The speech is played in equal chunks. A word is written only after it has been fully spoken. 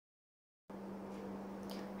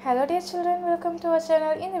Hello dear children, welcome to our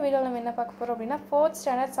channel. In the video we will talk about 4th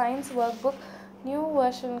standard science workbook new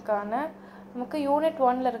version unit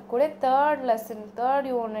 1 la 3rd lesson, 3rd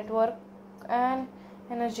unit work and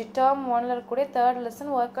energy term 1 la 3rd lesson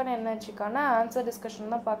work and energy answer discussion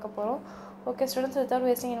la paakaporom. Okay students, without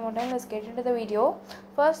wasting any more time, let's get into the video.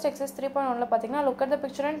 First exercise 3.1 la pathina, look at the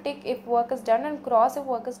picture and tick if work is done and cross if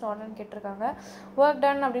work is not done kettirukanga. Work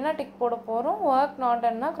done அப்படினா tick போட போறோம், work not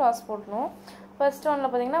done na cross போடணும். First one la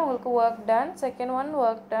pathina உங்களுக்கு work done, second one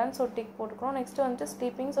work done, so tick போட்டுக்கறோம். Next வந்து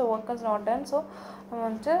sleeping, so work is not done, so நம்ம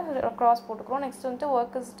வந்து cross போட்டுக்கறோம். Next வந்து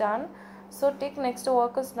work is done, so tick. Next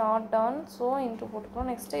work is not done, so into போட்டுக்கறோம்.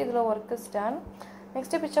 Next இதுல work is done.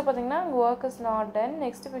 Next picture pathina work is not done.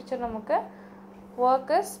 Next picture நமக்கு work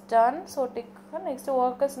is done, so tick. Next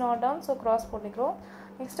work is not done, so cross போட்டுக்கறோம்.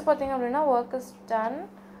 Next பாத்தீங்க அப்படினா work is done.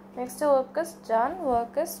 Next work is done,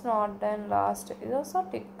 work is not done. Last இது also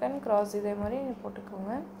tick and cross இதே மாதிரி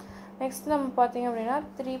போட்டுக்கோங்க. Next நம்ம பாத்தீங்க அப்படினா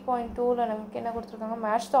 3.2 ல நமக்கு என்ன கொடுத்திருக்காங்க,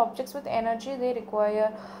 match the objects with energy they require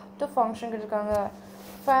to function கொடுத்திருக்காங்க.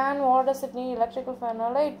 Fan, what does it need? Electrical fan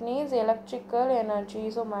nala it needs electrical energy,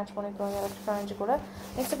 so match பண்ணிக்கோங்க electrical energy கூட.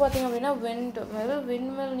 Next பாத்தீங்க அப்படினா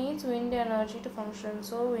windmill needs wind energy to function,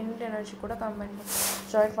 so wind energy கூட combine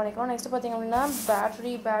join பண்ணிக்கோங்க. Next பாத்தீங்க அப்படினா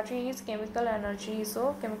battery needs chemical energy, so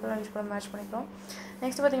chemical energy கூட match பண்ணிக்கோங்க.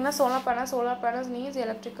 Next பாத்தீங்கன்னா solar panels needs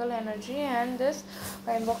electrical energy and this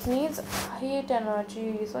iron box needs heat energy,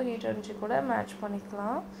 so heat energy கூட match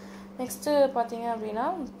பண்ணிக்கலாம். Next பாத்தீங்க அப்படினா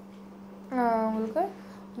உங்களுக்கு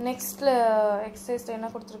next exercise என்ன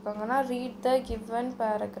கொடுத்திருக்காங்கன்னா read the given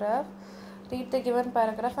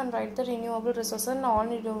paragraph and write the renewable resources and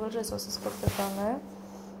non-renewable resources கொடுத்திருக்காங்க.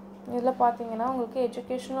 இதெல்லாம் பாத்தீங்கன்னா உங்களுக்கு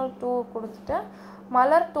educational 2 கொடுத்துட்டு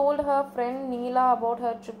Malar told her friend Neela about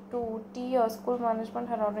her trip to Ooty. Her school management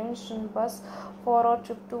had arranged a bus for her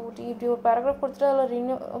trip to Ooty. இப்படி ஒரு paragraph கொடுத்துட்டு அதில்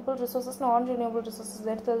renewable resources non-renewable resources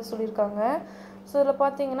எடுத்து சொல்லியிருக்காங்க. ஸோ இதில்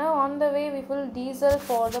பார்த்தீங்கன்னா on the way we fill diesel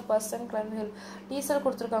for the bus and climb the hill. Diesel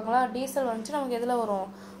கொடுத்துருக்காங்களா, diesel வந்துட்டு நமக்கு எதில் வரும்,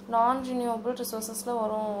 non-renewable resourcesல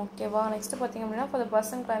வரும். ஓகேவா. நெக்ஸ்ட் பார்த்தீங்க அப்படின்னா for the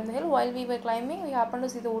bus and climb the hill. While we were climbing, we happened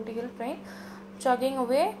to see the Ooty hill train chugging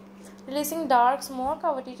away, releasing dark smoke.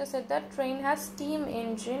 Our teacher said that train has steam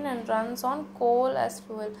engine and runs on coal as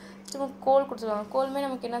fuel. Coal கொடுத்துருக்காங்க. coal மே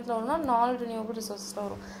நமக்கு என்னத்துல வரும்னா non-renewable resourcesல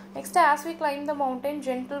வரும். Next, as we climbed the mountain,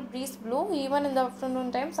 gentle breeze blew. Even in the afternoon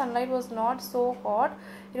time, sunlight was not so hot.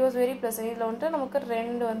 It was very pleasant. இதில் வந்துட்டு நமக்கு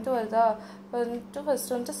ரெண்டு வந்துட்டு வருதா, வந்துட்டு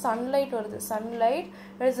ஃபர்ஸ்ட் வந்துட்டு சன்லைட் வருது. Sunlight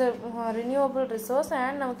is a renewable resource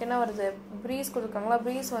and நமக்கு என்ன வருது, ப்ரீஸ் கொடுத்துருக்காங்களா.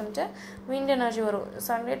 ப்ரீஸ் வந்துட்டு விண்ட் எனர்ஜி வரும்.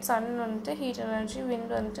 சன்லைட் சன் வந்துட்டு ஹீட் எனர்ஜி,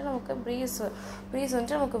 விண்ட் வந்துட்டு நமக்கு ப்ரீஸ்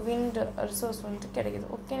வந்துட்டு நமக்கு விண்ட் ரிசோர்ஸ் வந்துட்டு கிடைக்குது.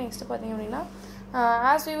 ஓகே. நெக்ஸ்ட் பார்த்தீங்க அப்படின்னா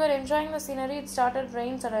as we were enjoying the scenery, it started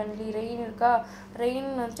rain suddenly. Rain இருக்கா, rain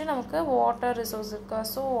வந்துட்டு நமக்கு water resource இருக்கா,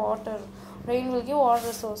 so water, rain will give water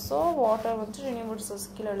resource, so water வந்துட்டு renewable resource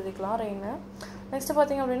கீழே எழுதிக்கலாம் rain. Next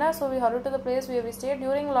பார்த்தீங்க அப்படின்னா so we hurried to the place where we stayed.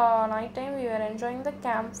 During night time we were enjoying the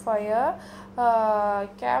campfire.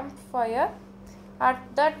 At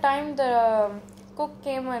that time the cook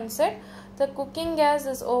came and said the cooking gas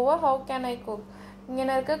is over, how can I cook? இங்கே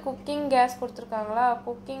இருக்க cooking gas கொடுத்துருக்காங்களா,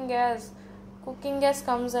 cooking gas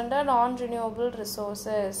comes under non-renewable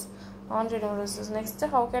resources. Next,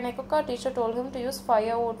 how can I cook? Our teacher told him to use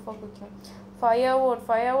firewood for cooking.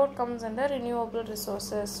 Firewood comes under renewable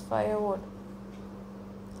resources. Firewood.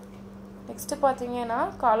 Next பாத்தீங்கன்னா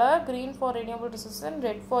color green for renewable resources and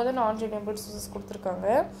red for the non-renewable resources கொடுத்திருக்காங்க.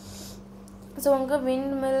 So உங்க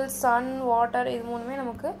windmill, sun, water இது மூணுமே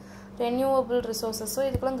நமக்கு renewable resources. So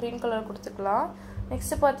இதுக்கெல்லாம் green color கொடுத்துக்கலாம்.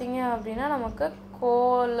 Next பார்த்தீங்க அப்படின்னா நமக்கு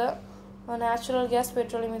coal, natural gas,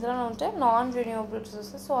 petroleum இதெல்லாம் வந்துட்டு non-renewable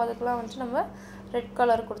resources. ஸோ அதுக்கெல்லாம் வந்துட்டு நம்ம ரெட்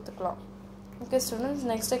கலர் கொடுத்துக்கலாம். ஓகே ஸ்டூடெண்ட்ஸ்,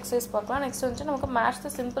 நெக்ஸ்ட் எக்ஸசைஸ் பார்க்கலாம். நெக்ஸ்ட் வந்துட்டு நமக்கு match the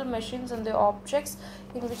simple machines and the objects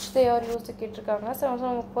in which they are used கேட்டிருக்காங்க. ஸோ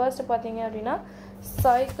நமக்கு ஃபர்ஸ்ட் பார்த்தீங்க அப்படின்னா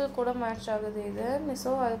சைக்கிள் கூட மேட்ச் ஆகுது இது, ஸோ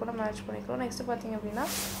அது கூட மேட்ச் பண்ணிக்கிறோம். நெக்ஸ்ட் பார்த்தீங்க அப்படின்னா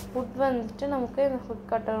வுட் வந்துட்டு நமக்கு இந்த வுட்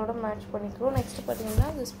கட்டரோட மேட்ச் பண்ணிக்கிறோம். நெக்ஸ்ட் பார்த்தீங்கன்னா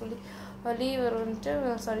திஸ் lever வந்துட்டு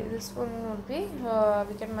this one will be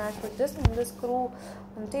we can match with this. இந்த ஸ்க்ரூ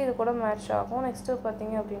வந்துட்டு இது கூட மேட்ச் ஆகும். நெக்ஸ்ட்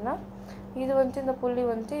பார்த்தீங்க அப்படின்னா இது வந்துட்டு இந்த புள்ளி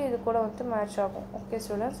வந்துட்டு இது கூட வந்துட்டு மேட்ச் ஆகும். ஓகே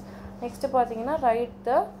ஸ்டூடெண்ட்ஸ், நெக்ஸ்ட் பார்த்தீங்கன்னா right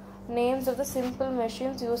the names of the simple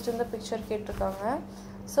machines used இந்த பிக்சர் கேட்டிருக்காங்க.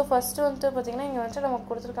 ஸோ ஃபஸ்ட்டு வந்துட்டு பார்த்தீங்கன்னா இங்கே வந்துட்டு நமக்கு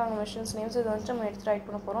கொடுத்துருக்காங்க மெஷின்ஸ் நேம்ஸ், இது வந்துட்டு நம்ம எடுத்து ரைட்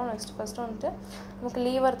பண்ண போகிறோம். நெக்ஸ்ட் ஃபஸ்ட்டு வந்துட்டு நமக்கு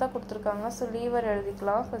லீவர் தான் கொடுத்துருக்காங்க, ஸோ லீவர்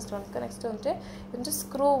எழுதிக்கலாம் ஃபஸ்ட் வந்துட்டு. நெக்ஸ்ட் வந்துட்டு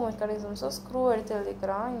ஸ்க்ரூ மெக்கானிசம், ஸோ ஸ்க்ரூ எடுத்து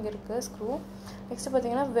எழுதிக்கலாம். இங்கே இருக்குது ஸ்க்ரூ. நெக்ஸ்ட்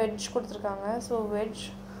பார்த்தீங்கன்னா வெட்ஜ் கொடுத்துருக்காங்க, so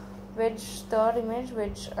wedge, third image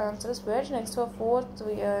wedge, answer is wedge. Next for fourth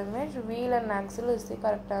image wheel and axle is the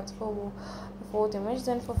correct answer. For fourth image.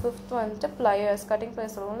 Then for fifth one, pliers, cutting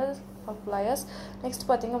pliers for pliers. Next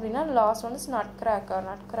பார்த்தீங்க அப்படின்னா last one is nutcracker.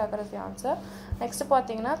 Nutcracker is the answer. Next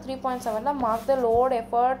பார்த்தீங்கன்னா 3.7 mark the load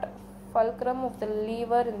effort fulcrum of the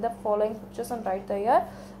lever in the following pictures and write the year.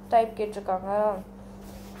 Type கேட்டிருக்காங்க.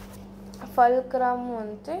 fulcrum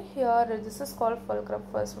வந்து here this is called fulcrum.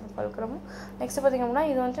 First one fulcrum. Next பார்த்தீங்க அப்படின்னா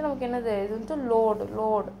இது வந்து நமக்கு என்னது, இது வந்து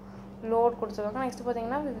load கொடுத்துருக்காங்க. நெக்ஸ்ட்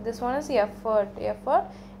பார்த்தீங்கன்னா this one is effort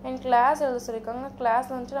and class எழுத சொல்லியிருக்காங்க. கிளாஸ்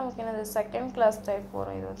வந்துட்டு நமக்கு என்னது செகண்ட் கிளாஸ் டைப்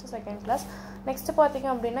வரும். இது வந்து செகண்ட் கிளாஸ். நெக்ஸ்ட் பார்த்தீங்க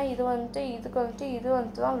அப்படின்னா இது வந்துட்டு இதுக்கு வந்துட்டு இது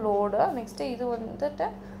வந்துட்டு தான் லோடு. நெக்ஸ்ட்டு இது வந்துட்டு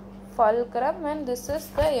fulcrum and this is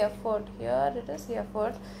the effort. Here it is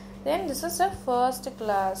effort. Then this is a first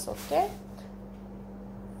class. Okay,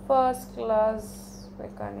 first class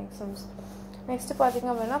mechanisms. Next பார்த்தீங்க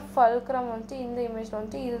அப்படின்னா fulcrum வந்துட்டு இந்த இமேஜில்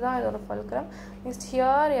வந்துட்டு இதுதான் இதோட fulcrum. Next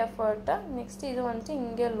here effort. Next இது வந்துட்டு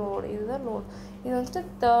இங்கே லோடு, இதுதான் லோடு. இது வந்துட்டு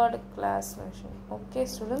third class machine. Okay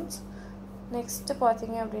students, next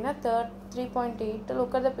பார்த்தீங்க அப்படின்னா 3.8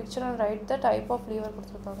 look at the picture and right the type of lever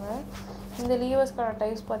கொடுத்துருக்காங்க. இந்த லீவர்ஸ்க்கான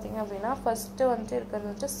டைப்ஸ் பார்த்தீங்க அப்படின்னா ஃபஸ்ட்டு வந்துட்டு இருக்கிறது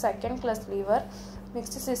வந்துட்டு second class lever.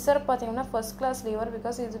 Next scissor பார்த்தீங்கன்னா ஃபஸ்ட் கிளாஸ் லீவர்,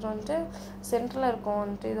 பிகாஸ் இது வந்துட்டு சென்டரில் இருக்கும்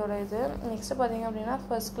வந்துட்டு இதோட இது. நெக்ஸ்ட்டு பார்த்தீங்க அப்படின்னா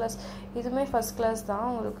ஃபஸ்ட் கிளாஸ், இதுவுமே ஃபஸ்ட் கிளாஸ் தான்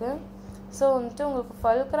உங்களுக்கு. ஸோ வந்துட்டு உங்களுக்கு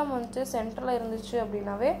ஃபல்க்ரம் வந்துட்டு சென்டரில் இருந்துச்சு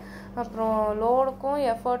அப்படின்னாவே, அப்புறம் லோடுக்கும்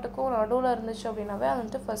எஃபர்ட்டுக்கும் நடுவில் இருந்துச்சு அப்படின்னாவே அது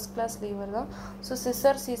வந்துட்டு ஃபஸ்ட் கிளாஸ் லீவர் தான். ஸோ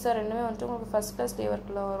சீசர் ரெண்டுமே வந்துட்டு உங்களுக்கு ஃபஸ்ட் கிளாஸ்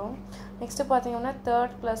லீவருக்குள்ளே வரும். நெக்ஸ்ட்டு பார்த்தீங்கன்னா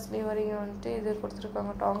தேர்ட் கிளாஸ் லீவரிங் வந்துட்டு இது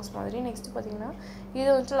கொடுத்துருக்காங்க டாங்ஸ் மாதிரி. நெக்ஸ்ட்டு பார்த்தீங்கன்னா இது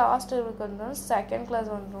வந்துட்டு லாஸ்ட் லெவலுக்கு வந்துடும், செகண்ட் கிளாஸ்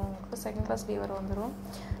வந்துடும், உங்களுக்கு செகண்ட் கிளாஸ் லீவர் வந்துடும்.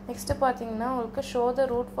 நெக்ஸ்ட்டு பார்த்தீங்கன்னா உங்களுக்கு show the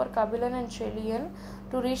root for Kabilan and ஷெலியன்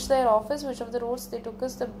to reach their office, which of the roots they took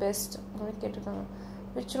is the best அப்படின்னு கேட்டிருக்காங்க.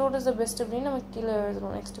 Which root is the best அப்படின்னு நம்ம கீழே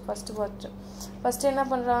எழுதணும். நெக்ஸ்ட்டு ஃபஸ்ட்டு என்ன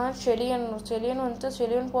பண்ணுறாங்க, ஷெலியன் வந்துட்டு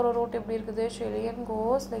ஷெலியன் போகிற ரூட் எப்படி இருக்குது, ஷெலியன்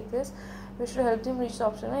கோஸ் like this, we should help Thiem reach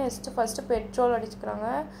option. First petrol அடிச்சுக்கிறாங்க,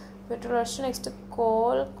 petrol அடிச்சு நெக்ஸ்ட்டு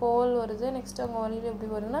கோல் வருது. நெக்ஸ்ட்டு அவங்க வழியில் எப்படி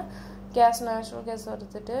வருதுன்னா நேச்சுரல் கேஸ்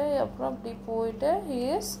வருதுட்டு. அப்புறம் அப்படி போயிட்டு he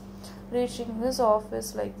is reaching his office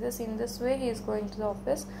like this. In this way he is going to the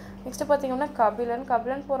office. Next பார்த்தீங்கன்னா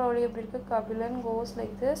கபிலன் போகிற வழி எப்படி இருக்குது, Kabilan goes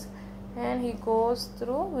like this and he goes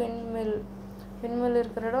through windmill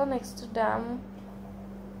இருக்கிற இடம். Next dam,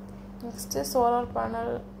 next solar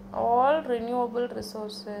panel, all renewable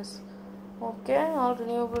resources. Okay, all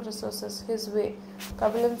renewable resources, his way,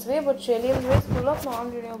 Kabilan's way, but Shelian's way is full of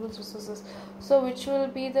non-renewable resources. So which will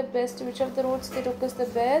be the best, which of the routes they took is the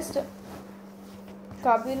best?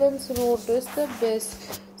 Kabilan's route is the best.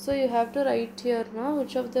 So you have to write here now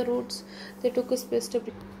which of the routes they took is best.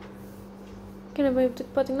 Okay, நம்ம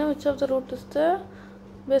இதுக்கு பார்த்தீங்கன்னா which of the route is the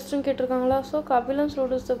பெஸ்ட்னு கேட்டிருக்காங்களா. So Kabilan's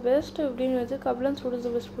route is the best அப்படின்னு வந்து Kabilan's route is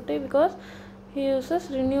the best போட்டு, because he uses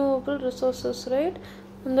renewable resources, right?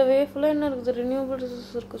 இந்த வே ஃபுல்லாக என்ன இருக்குது, ரினியூவபிள்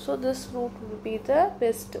ரிசோர்ஸ் இருக்குது. So this root will be the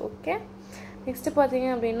best. Okay, next பார்த்தீங்க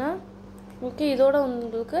அப்படின்னா ஓகே இதோட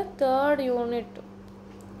உங்களுக்கு தேர்ட் யூனிட்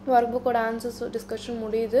ஒர்க் புக்கோட ஆன்சர்ஸ் டிஸ்கஷன்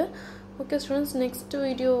முடியுது. ஓகே ஸ்டூடெண்ட்ஸ்,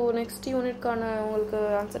 நெக்ஸ்ட் யூனிட்கான உங்களுக்கு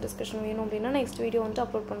ஆன்சர் டிஸ்கஷன் வேணும் அப்படின்னா நெக்ஸ்ட் வீடியோ வந்துட்டு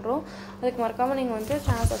அப்லோட் பண்ணுறோம். அதுக்கு மறக்காமல் நீங்கள் வந்துட்டு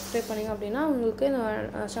சேனல் சப்ஸ்கிரைப் பண்ணிங்க அப்படின்னா உங்களுக்கு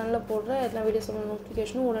இந்த சேனலில் போடுற எல்லா வீடியோஸோட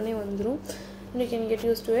நோட்டிஃபிகேஷனும் உடனே வந்துடும். You can get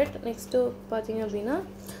used to it. Next பார்த்தீங்க அப்படின்னா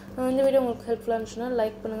இந்த வீடியோ உங்களுக்கு ஹெல்ப்ஃபுல்லாக இருந்துச்சுன்னா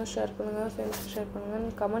லைக் பண்ணுங்கள், ஷேர் பண்ணுங்கள், ஃப்ரெண்ட்ஸ்க்கு ஷேர் பண்ணுங்கள்,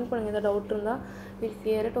 கமெண்ட் பண்ணுங்கள். எதாவது டவுட் இருந்தால் will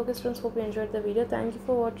clear it. Okay students, hope you enjoyed the video. Thank you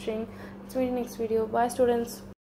for வாட்சிங். Let's meet in next video. Bye students.